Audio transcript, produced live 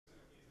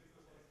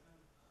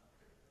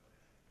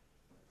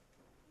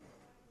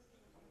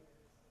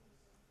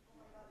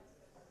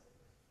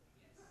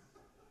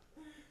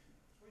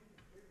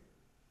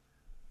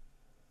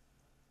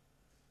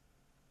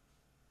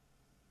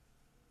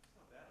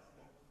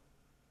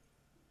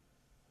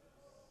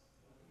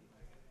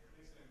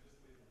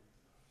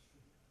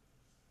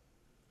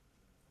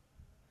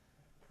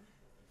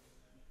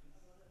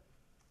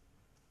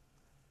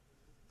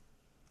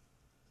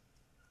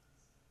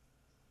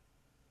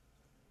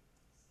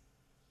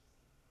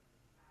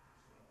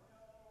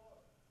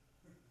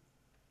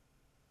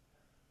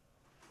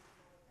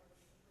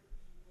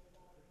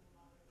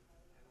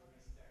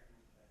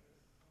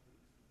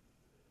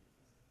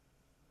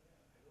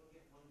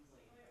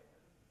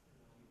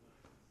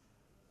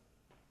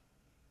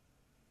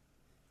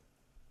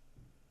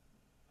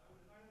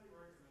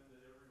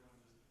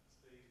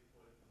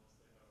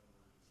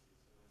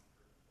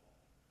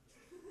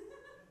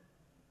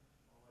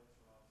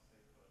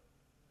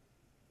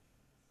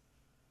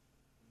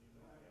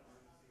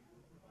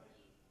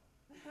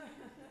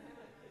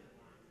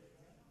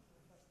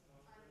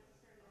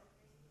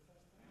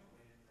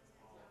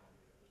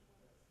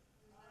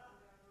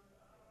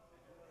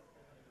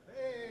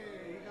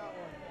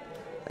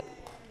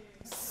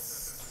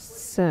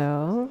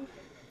So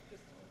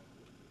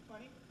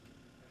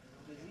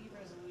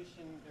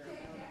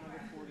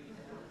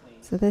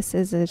this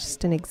is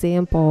just an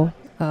example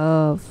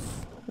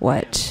of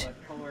what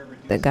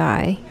the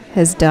guy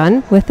has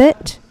done with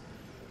it.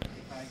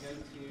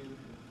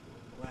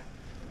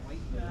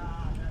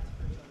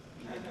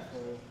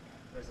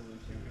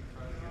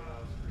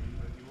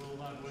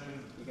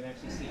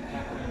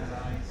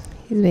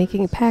 He's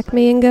making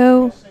Pac-Man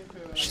go,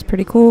 which is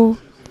pretty cool.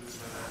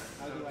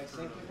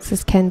 This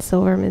is Ken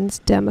Silverman's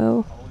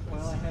demo,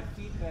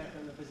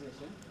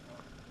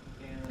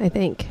 I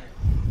think.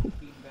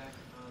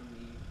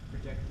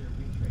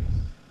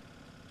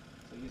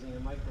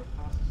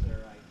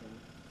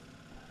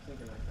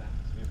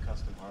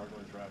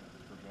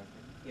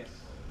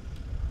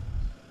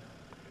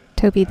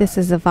 Toby, this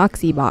is a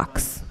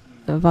VoxieBox,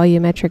 a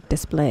volumetric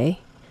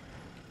display.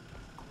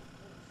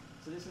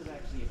 So this is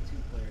actually a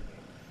two-player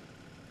game.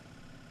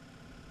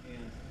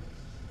 And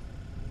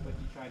what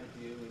you try to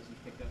do is you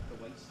pick up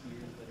the white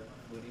spheres that are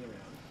floating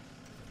around.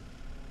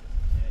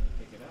 And you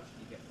pick it up,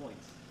 you get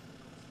points.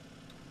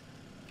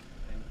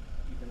 And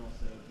you can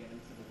also get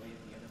into the way of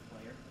the other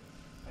player.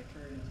 I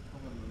turned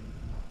color mode,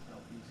 you can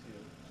tell who's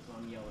who. So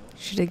I'm yellow.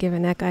 Should have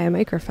given that guy a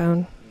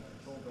microphone.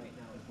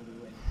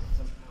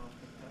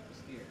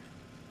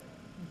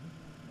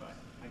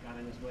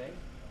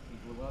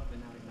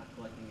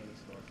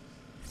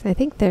 So I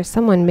think there's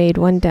someone made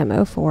one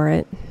demo for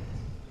it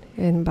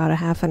in about a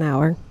half an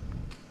hour.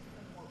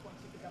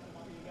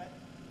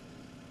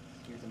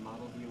 Here's a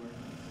model viewer.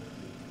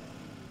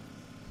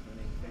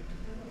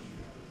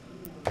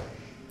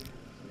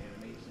 Some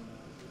animation.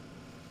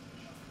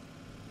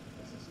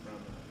 This is from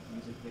a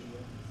music video.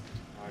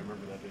 I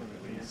remember that being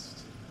released.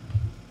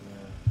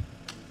 Yeah.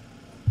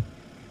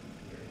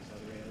 Here's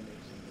other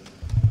animations.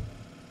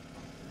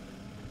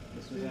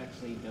 This was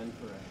actually done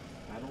for a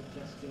battle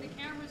gesture. The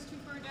camera's too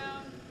far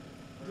down.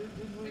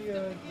 Did we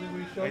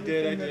show I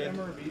did. that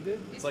MRV did?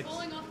 It's like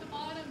falling off the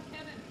bottom,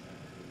 Kevin.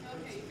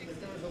 Okay, you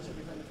fixed it.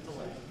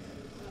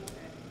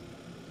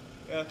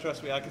 Yeah,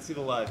 trust me, I can see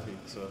the live feed,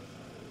 so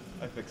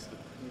I fixed it.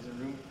 There's a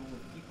room full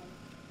of people.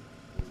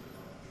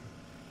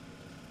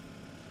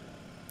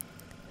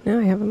 Now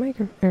I have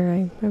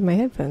I have my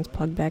headphones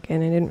plugged back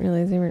in. I didn't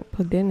realize they weren't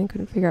plugged in and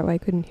couldn't figure out why I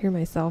couldn't hear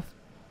myself.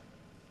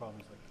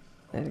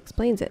 That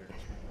explains it.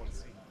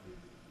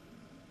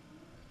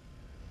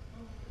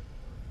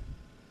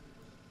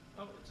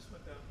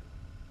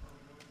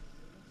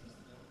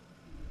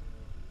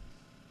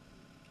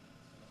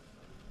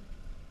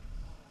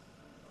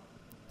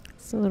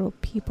 It's a little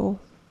people.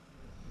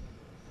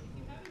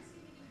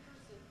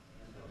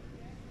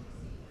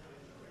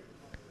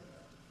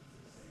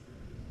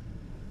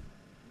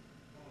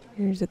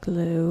 Here's a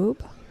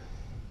globe.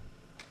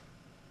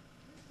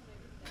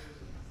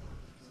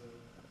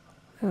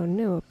 Oh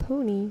no, a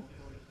pony.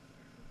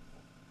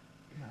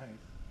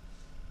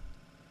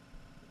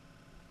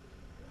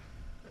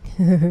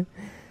 Nice.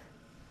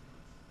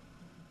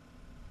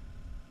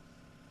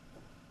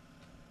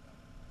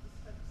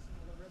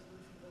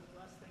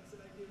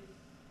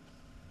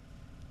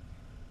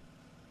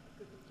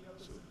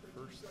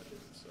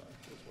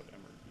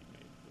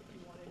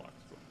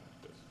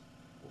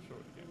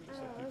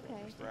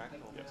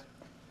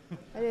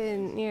 I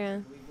didn't, yeah.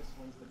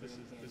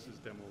 This is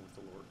demo with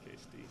the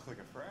lowercase d. Like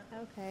a frac?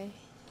 Okay.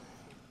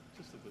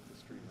 Just so that the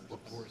streamers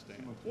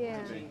understand. Yeah,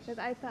 because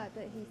I thought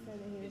that he said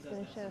that he was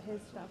going to show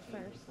his stuff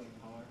first.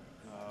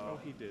 Oh,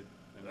 he did.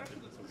 And I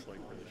think this was like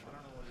really short.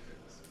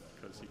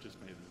 Because he just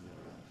made it.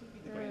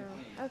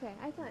 Oh, okay,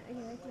 I thought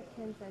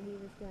Ken said he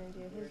was going to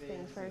do his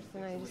thing first,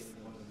 and I just...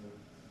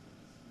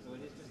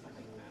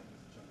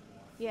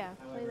 Yeah,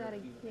 play that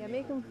again. Yeah,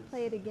 make him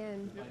play it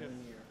again.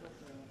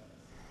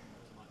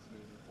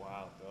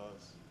 Wow, it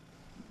does.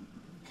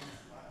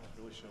 It's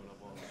really showing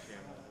up on the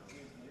camera.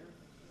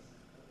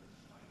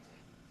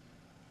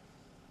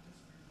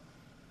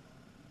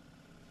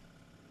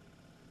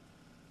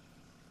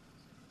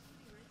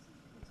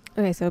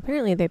 Okay, so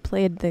apparently they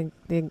played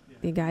the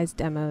guy's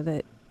demo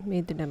that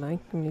made the demo.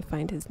 Let me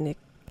find his nick.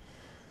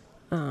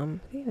 I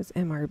think it was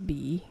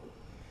MRB.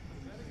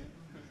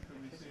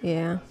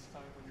 Yeah.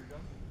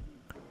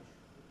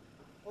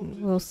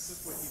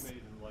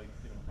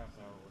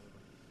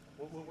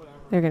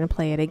 They're going to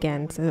play it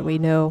again so that we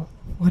know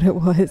what it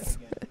was.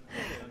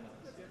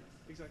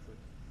 Exactly.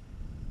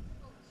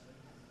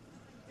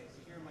 Okay, so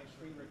here are my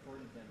screen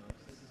recorded demos.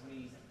 This is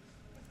me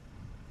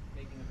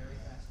making a very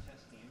fast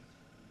chess game.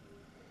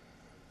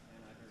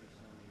 And I've already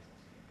shown these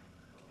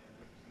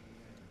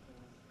here.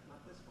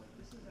 Not this one.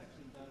 This is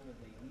actually done with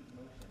a leap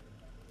motion.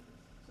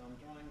 So I'm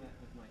drawing that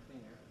with my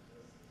finger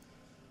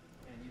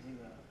and using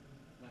the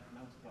left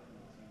mouse button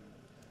to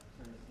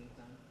turn the paint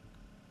on.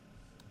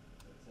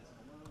 So it says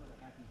hello with a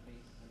happy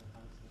face and a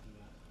tongue sticking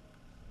out.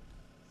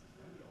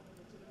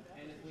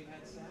 And if we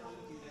had sound,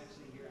 you'd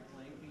actually hear it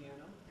playing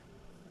piano.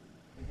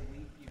 With a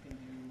leap, you can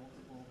do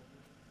multiple.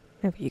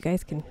 If you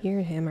guys can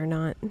hear him or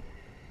not. A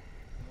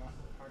lot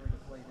harder to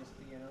play this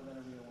piano than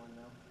a real one,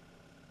 though.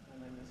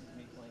 And then this is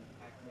me playing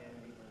Pac-Man.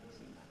 You've already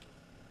seen that.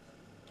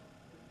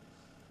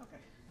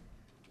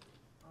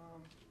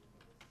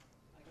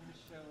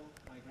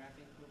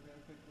 graphing program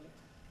quickly.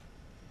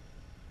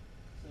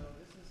 So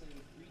this is a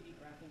 3D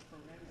graphing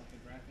program, like a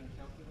graphing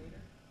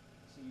calculator.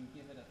 So you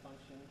give it a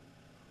function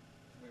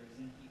where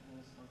z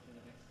equals function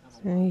of x comma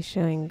So y. he's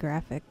showing Z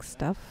graphic equals x,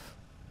 stuff.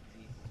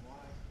 z equals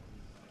y, z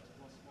equals x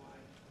plus y.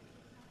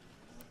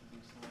 I want to do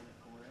sine of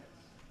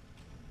 4x.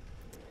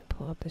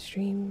 Pull up the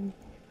stream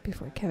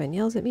before Kevin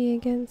yells at me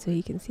again so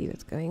he can see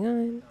what's going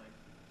on.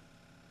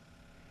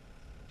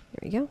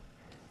 There we go.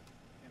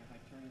 And if I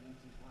turn it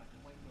into black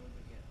and white mode,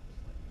 we get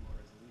slightly more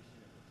resolution.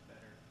 It looks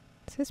better.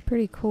 This is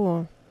pretty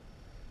cool.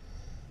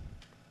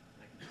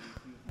 I can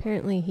see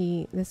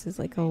Apparently this is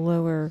like a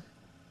lower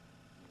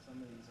some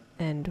of these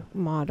are end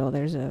model.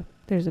 There's a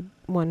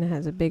one that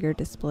has a bigger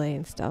display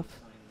and stuff,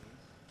 sine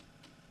waves.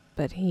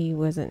 but he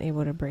wasn't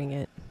able to bring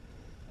it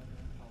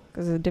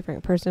because a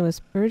different person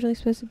was originally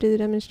supposed to do the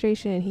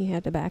demonstration and he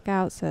had to back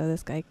out, so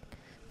this guy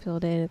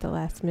filled in at the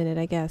last minute,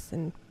 I guess,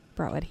 and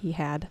brought what he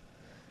had.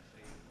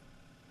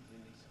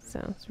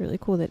 So it's really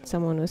cool that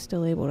someone was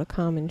still able to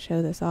come and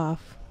show this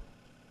off.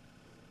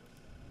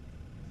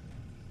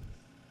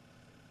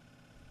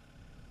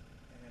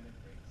 Dynamic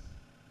rates.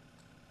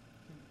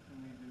 Can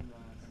we do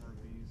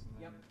MRBs and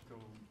then Yep. go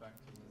back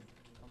to the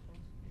compost?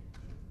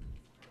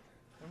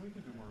 And we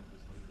can do more of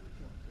this later if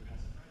you want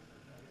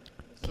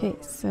to. Okay,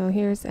 so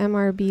here's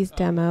MRB's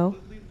demo.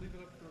 Leave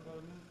it up for about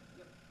a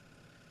minute.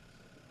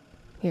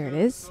 Here it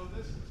is. So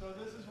this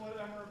is what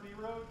MRB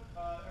wrote.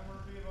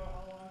 MRB, about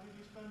how long did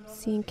you spend on this?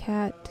 Scene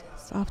cat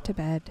is off to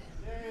bed.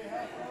 Yay,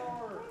 half an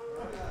hour.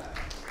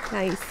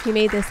 Nice. He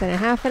made this in a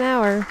half an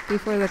hour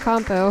before the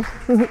compo.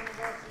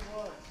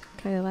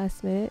 Kind of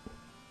last minute.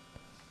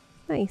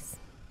 Nice.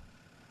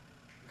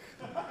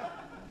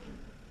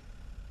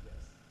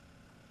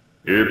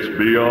 It's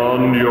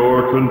beyond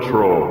your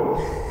control. All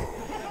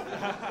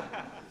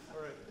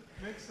right,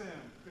 Nick Sam,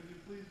 could you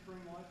please bring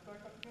lights back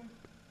up again?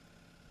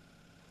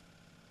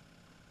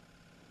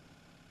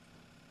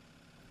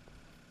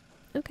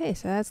 Okay,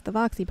 so that's the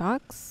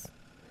VoxieBox.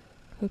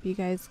 Hope you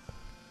guys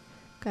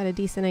got a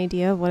decent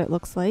idea of what it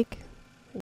looks like.